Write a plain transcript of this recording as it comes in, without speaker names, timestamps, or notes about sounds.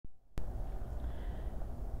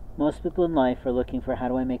Most people in life are looking for how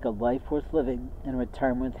do I make a life worth living and a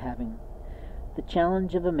retirement worth having. The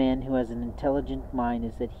challenge of a man who has an intelligent mind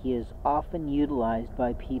is that he is often utilized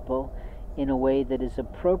by people in a way that is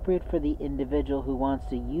appropriate for the individual who wants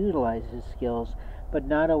to utilize his skills, but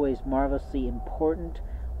not always marvelously important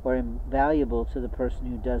or invaluable to the person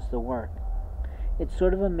who does the work. It's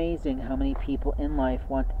sort of amazing how many people in life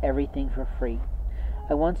want everything for free.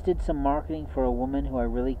 I once did some marketing for a woman who I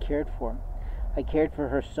really cared for. I cared for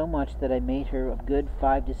her so much that I made her a good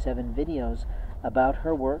 5 to 7 videos about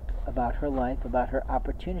her work, about her life, about her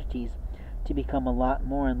opportunities to become a lot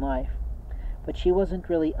more in life. But she wasn't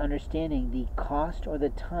really understanding the cost or the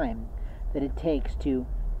time that it takes to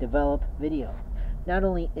develop video. Not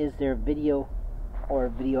only is there video or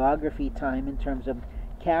videography time in terms of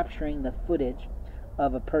capturing the footage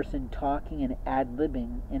of a person talking and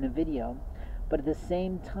ad-libbing in a video, but at the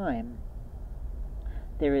same time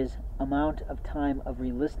there is amount of time of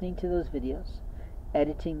re-listening to those videos,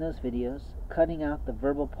 editing those videos, cutting out the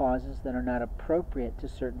verbal pauses that are not appropriate to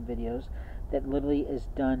certain videos, that literally is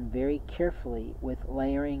done very carefully with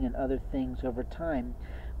layering and other things over time.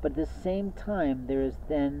 But at the same time, there is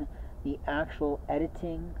then the actual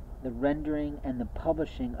editing, the rendering, and the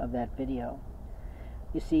publishing of that video.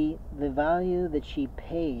 You see, the value that she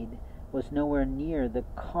paid was nowhere near the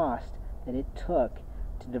cost that it took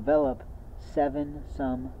to develop 7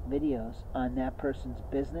 some videos on that person's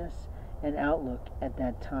business and outlook at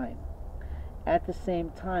that time. At the same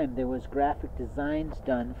time, there was graphic designs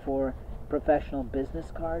done for professional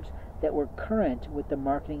business cards that were current with the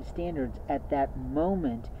marketing standards at that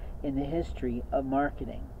moment in the history of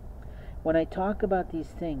marketing. When I talk about these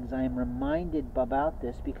things, I am reminded about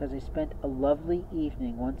this because I spent a lovely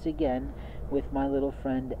evening once again with my little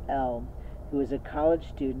friend Elle, who is a college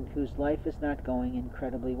student whose life is not going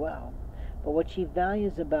incredibly well. But what she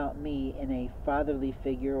values about me in a fatherly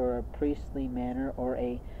figure or a priestly manner or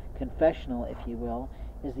a confessional, if you will,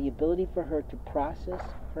 is the ability for her to process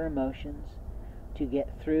her emotions, to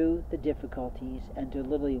get through the difficulties, and to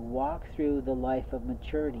literally walk through the life of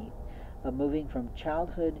maturity, of moving from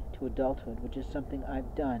childhood to adulthood, which is something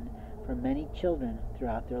I've done for many children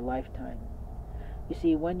throughout their lifetime. You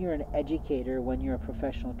see, when you're an educator, when you're a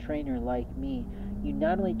professional trainer like me, you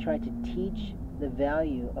not only try to teach the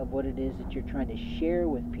value of what it is that you're trying to share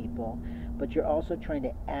with people, but you're also trying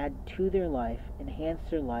to add to their life, enhance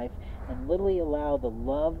their life, and literally allow the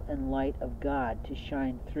love and light of God to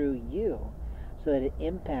shine through you so that it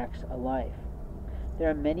impacts a life. There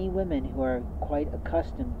are many women who are quite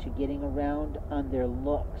accustomed to getting around on their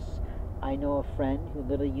looks. I know a friend who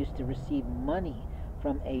literally used to receive money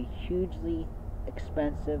from a hugely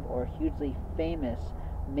expensive or hugely famous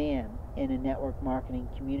man in a network marketing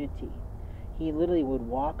community. He literally would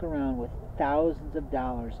walk around with thousands of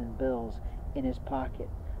dollars in bills in his pocket,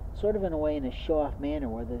 sort of in a way in a show-off manner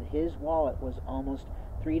where his wallet was almost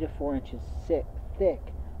 3 to 4 inches thick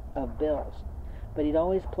of bills. But he'd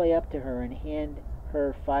always play up to her and hand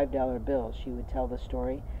her $5 bills, she would tell the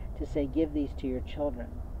story, to say, give these to your children.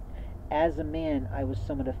 As a man, I was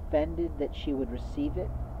somewhat offended that she would receive it,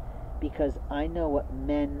 because I know what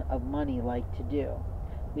men of money like to do.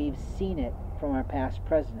 We've seen it from our past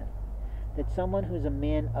president, that someone who's a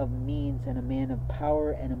man of means and a man of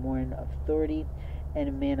power and a man of authority and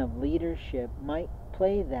a man of leadership might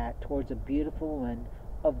play that towards a beautiful woman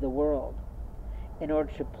of the world in order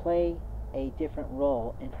to play a different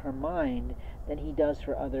role in her mind than he does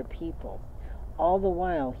for other people. All the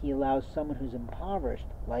while, he allows someone who's impoverished,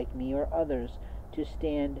 like me or others, to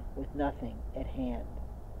stand with nothing at hand.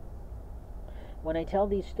 When I tell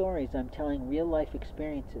these stories, I'm telling real-life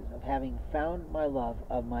experiences of having found my love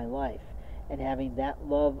of my life and having that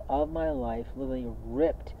love of my life literally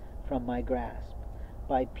ripped from my grasp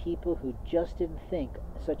by people who just didn't think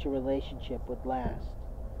such a relationship would last.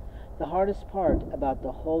 The hardest part about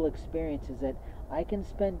the whole experience is that I can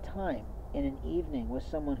spend time in an evening with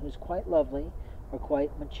someone who's quite lovely or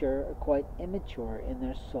quite mature or quite immature in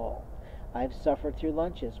their soul. I've suffered through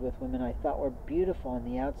lunches with women I thought were beautiful on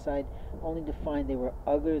the outside, only to find they were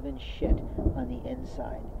uglier than shit on the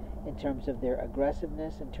inside, in terms of their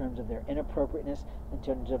aggressiveness, in terms of their inappropriateness, in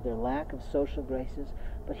terms of their lack of social graces.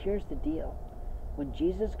 But here's the deal. When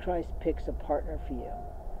Jesus Christ picks a partner for you,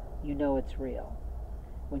 you know it's real.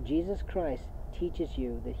 When Jesus Christ teaches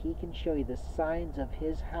you that he can show you the signs of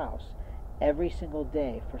his house every single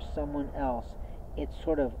day for someone else, it's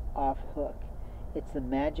sort of off hook. It's the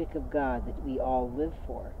magic of God that we all live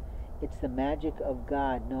for. It's the magic of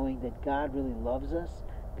God, knowing that God really loves us,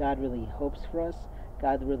 God really hopes for us,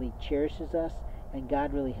 God really cherishes us, and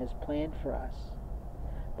God really has planned for us.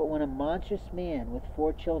 But when a monstrous man with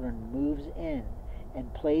 4 children moves in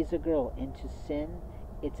and plays a girl into sin,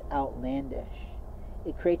 it's outlandish.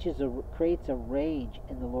 It creates a rage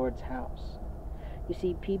in the Lord's house. You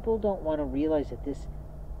see, people don't want to realize that this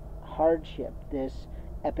hardship, this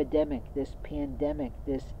epidemic, this pandemic,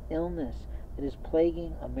 this illness that is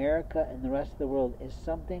plaguing America and the rest of the world is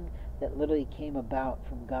something that literally came about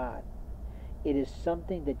from God. It is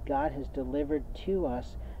something that God has delivered to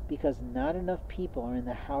us because not enough people are in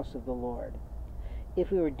the house of the Lord.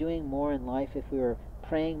 If we were doing more in life, if we were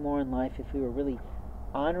praying more in life, if we were really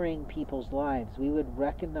honoring people's lives, we would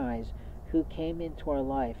recognize who came into our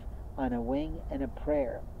life on a wing and a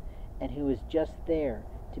prayer, and who was just there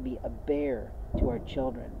to be a bear to our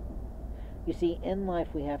children. You see, in life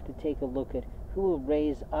we have to take a look at who will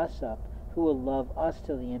raise us up, who will love us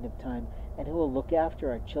till the end of time, and who will look after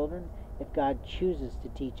our children if God chooses to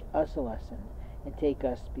teach us a lesson and take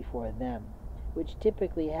us before them, which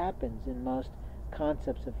typically happens in most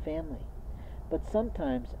concepts of family. But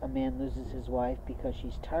sometimes a man loses his wife because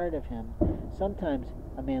she's tired of him. Sometimes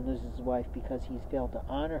a man loses his wife because he's failed to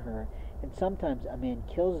honor her. And sometimes a man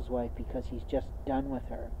kills his wife because he's just done with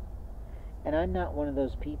her. And I'm not one of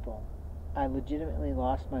those people. I legitimately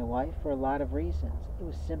lost my wife for a lot of reasons. It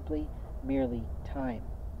was simply merely time.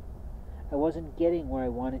 I wasn't getting where I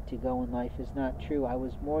wanted to go in life is not true. I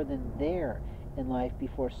was more than there in life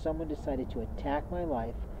before someone decided to attack my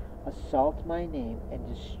life, assault my name, and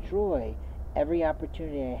destroy every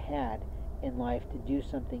opportunity I had in life to do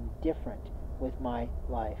something different with my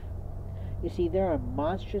life. You see, there are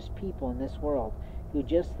monstrous people in this world who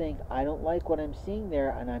just think, I don't like what I'm seeing there,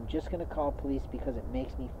 and I'm just going to call police because it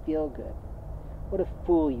makes me feel good. What a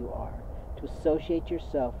fool you are to associate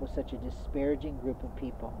yourself with such a disparaging group of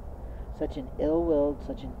people. Such an ill-willed,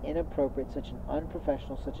 such an inappropriate, such an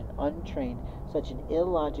unprofessional, such an untrained, such an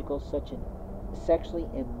illogical, such a sexually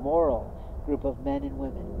immoral group of men and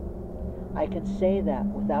women. I can say that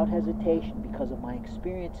without hesitation because of my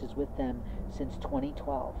experiences with them since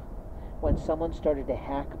 2012, when someone started to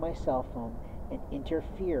hack my cell phone and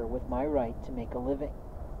interfere with my right to make a living.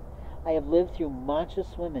 I have lived through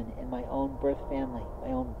monstrous women in my own birth family,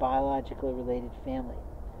 my own biologically related family.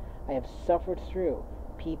 I have suffered through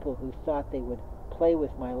people who thought they would play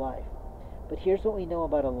with my life. But here's what we know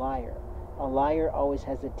about a liar. A liar always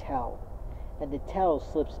has a tell. And the tell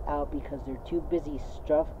slips out because they're too busy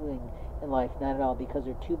struggling in life, not at all, because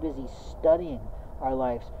they're too busy studying our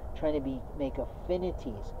lives, trying to make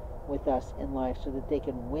affinities with us in life so that they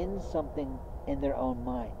can win something in their own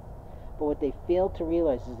mind. But what they fail to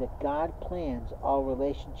realize is that God plans all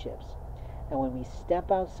relationships. And when we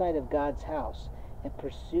step outside of God's house and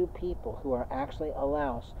pursue people who are actually a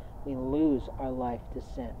louse, we lose our life to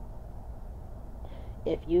sin.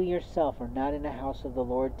 If you yourself are not in a house of the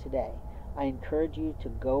Lord today, I encourage you to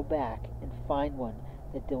go back and find one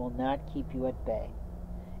that will not keep you at bay.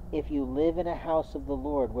 If you live in a house of the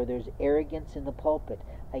Lord where there's arrogance in the pulpit,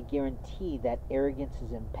 I guarantee that arrogance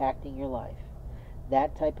is impacting your life.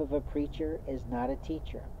 That type of a preacher is not a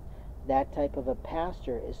teacher. That type of a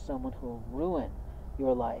pastor is someone who will ruin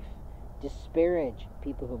your life, disparage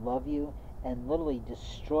people who love you, and literally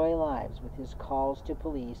destroy lives with his calls to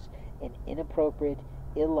police and inappropriate,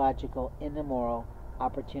 illogical, and immoral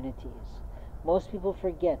opportunities. Most people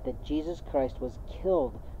forget that Jesus Christ was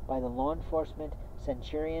killed by the law enforcement,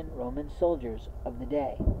 centurion, Roman soldiers of the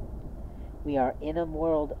day. We are in a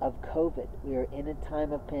world of COVID. We are in a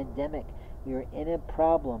time of pandemic. We are in a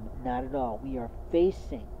problem, not at all. We are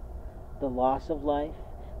facing the loss of life.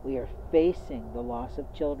 We are facing the loss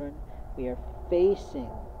of children. We are facing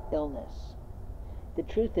illness. The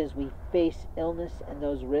truth is, we face illness and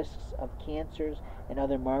those risks of cancers and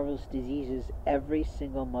other marvelous diseases every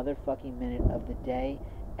single motherfucking minute of the day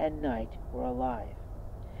and night we're alive.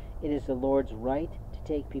 It is the Lord's right to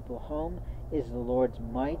take people home. It is the Lord's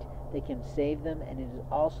might that can save them, and it is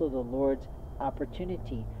also the Lord's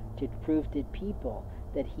opportunity to prove to people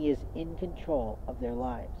that He is in control of their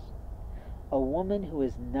lives. A woman who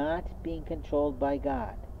is not being controlled by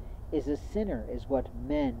God is a sinner, is what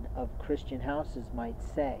men of Christian houses might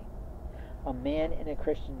say. A man in a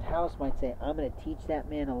Christian house might say, I'm going to teach that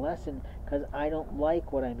man a lesson because I don't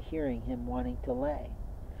like what I'm hearing him wanting to lay.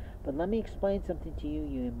 But let me explain something to you,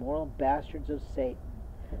 you immoral bastards of Satan,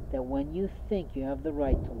 that when you think you have the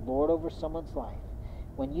right to lord over someone's life,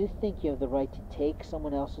 when you think you have the right to take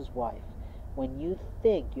someone else's wife, when you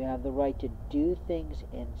think you have the right to do things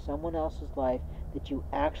in someone else's life that you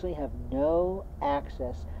actually have no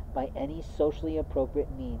access by any socially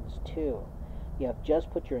appropriate means to, you have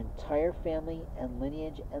just put your entire family and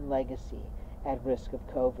lineage and legacy at risk of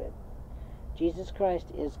COVID. Jesus Christ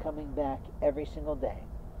is coming back every single day,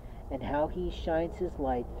 and how He shines His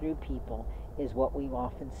light through people is what we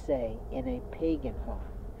often say in a pagan home.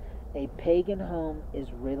 A pagan home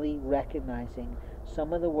is really recognizing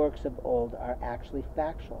some of the works of old are actually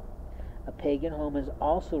factual. A pagan home is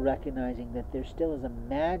also recognizing that there still is a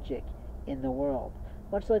magic in the world,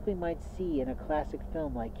 much like we might see in a classic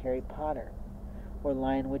film like Harry Potter or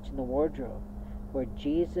Lion, Witch, and the Wardrobe, where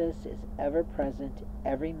Jesus is ever present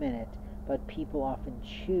every minute, but people often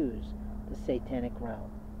choose the satanic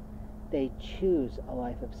realm. They choose a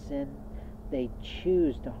life of sin, they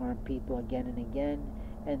choose to harm people again and again,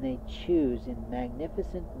 and they choose in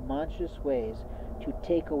magnificent, monstrous ways to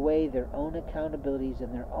take away their own accountabilities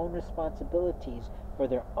and their own responsibilities for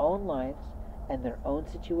their own lives and their own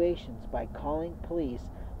situations by calling police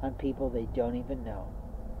on people they don't even know.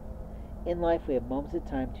 In life, we have moments of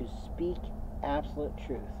time to speak absolute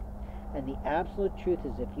truth. And the absolute truth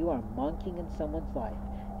is, if you are monkeying in someone's life,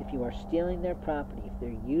 if you are stealing their property, if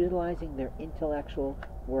they're utilizing their intellectual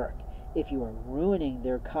work, if you are ruining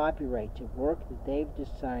their copyright to work that they've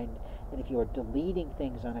designed, and if you are deleting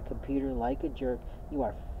things on a computer like a jerk, you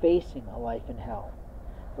are facing a life in hell.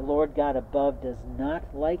 The Lord God above does not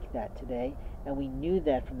like that today, and we knew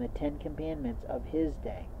that from the 10 Commandments of His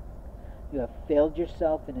day. You have failed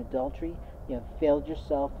yourself in adultery, you have failed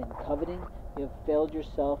yourself in coveting, you have failed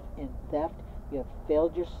yourself in theft, you have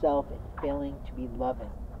failed yourself in failing to be loving.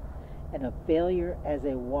 And a failure as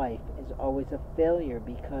a wife is always a failure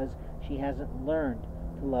because she hasn't learned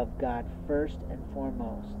to love God first and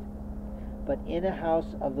foremost. But in a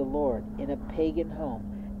house of the Lord, in a pagan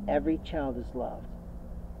home, every child is loved.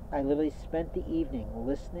 I literally spent the evening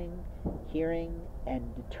listening, hearing,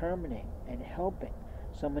 and determining and helping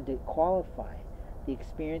someone to qualify the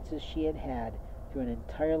experiences she had had through an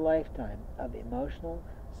entire lifetime of emotional,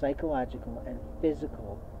 psychological, and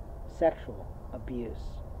physical sexual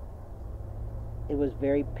abuse. It was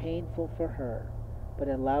very painful for her, but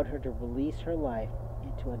it allowed her to release her life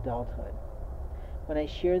into adulthood. When I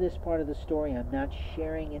share this part of the story, I'm not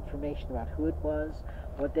sharing information about who it was,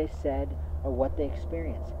 what they said, or what they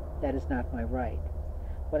experienced. That is not my right.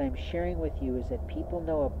 What I'm sharing with you is that people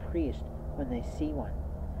know a priest when they see one.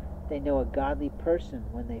 They know a godly person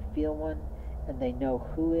when they feel one, and they know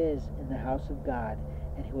who is in the house of God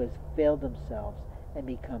and who has failed themselves and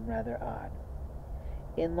become rather odd.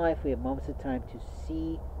 In life, we have moments of time to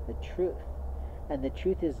see the truth, and the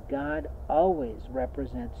truth is God always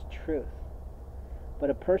represents truth. But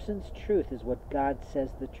a person's truth is what God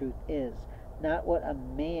says the truth is, not what a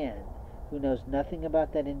man who knows nothing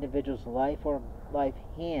about that individual's life or life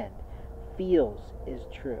hand feels is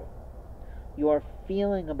true. Your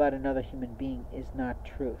feeling about another human being is not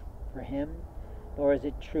truth for him, nor is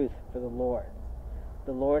it truth for the Lord.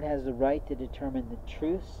 The Lord has the right to determine the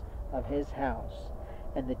truths of His house,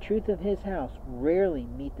 and the truth of His house rarely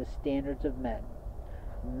meet the standards of men.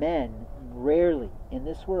 Men rarely in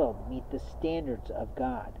this world meet the standards of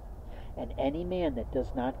God, and any man that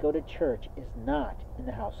does not go to church is not in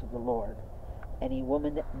the house of the Lord. Any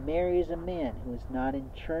woman that marries a man who is not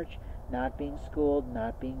in church, not being schooled,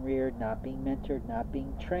 not being reared, not being mentored, not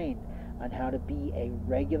being trained on how to be a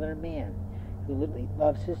regular man who literally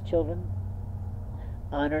loves his children,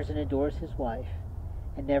 honors and adores his wife,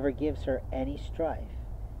 and never gives her any strife,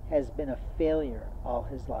 has been a failure all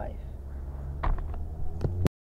his life.